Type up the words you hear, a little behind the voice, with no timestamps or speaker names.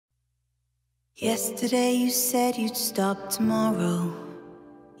Yesterday you said you'd stop tomorrow.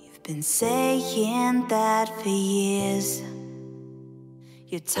 You've been saying that for years.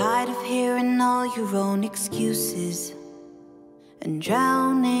 You're tired of hearing all your own excuses and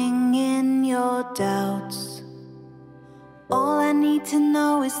drowning in your doubts. All I need to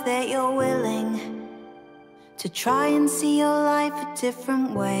know is that you're willing to try and see your life a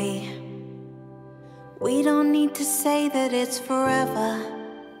different way. We don't need to say that it's forever.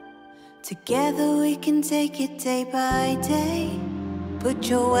 Together we can take it day by day. Put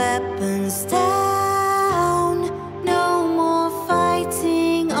your weapons down. No more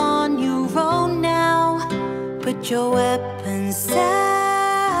fighting on your own now. Put your weapons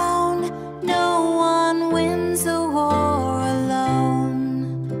down. No one wins a war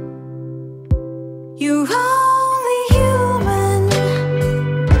alone. You're only human.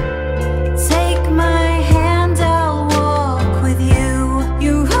 Take my hand, I'll walk with you.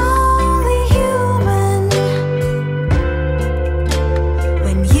 You're only human.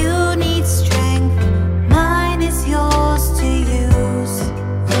 When you need strength, mine is yours to use.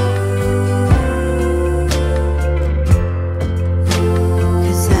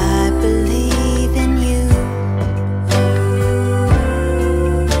 'Cause I believe in you.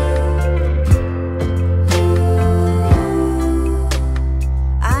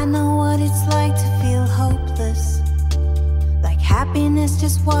 I know what it's like to feel hopeless, like happiness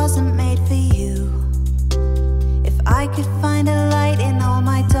just wasn't made for you. If I could find a light in all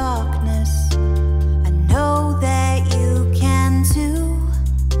my darkness, I know that you can too.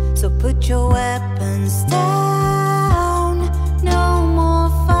 So put your weapons down. No more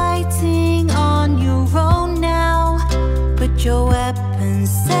fighting on your own now. Put your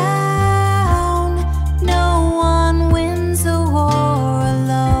weapons down. No one wins a war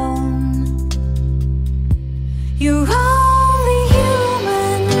alone. You're only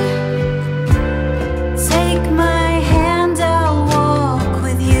human. Take my hand, I'll walk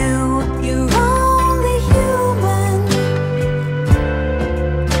with you. You're only human.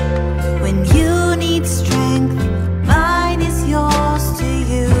 When you need strength, mine is yours to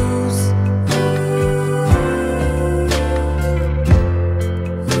use.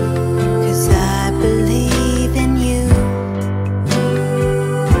 'Cause I believe in you.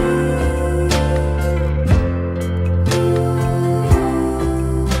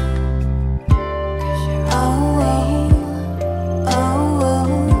 Only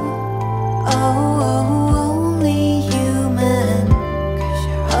human.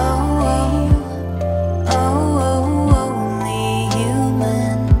 Only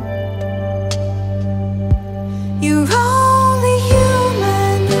human. You're only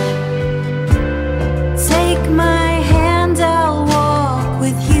human. Take my hand, I'll walk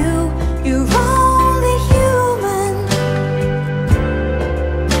with you. You're only human.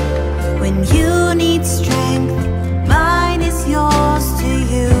 When you need strength,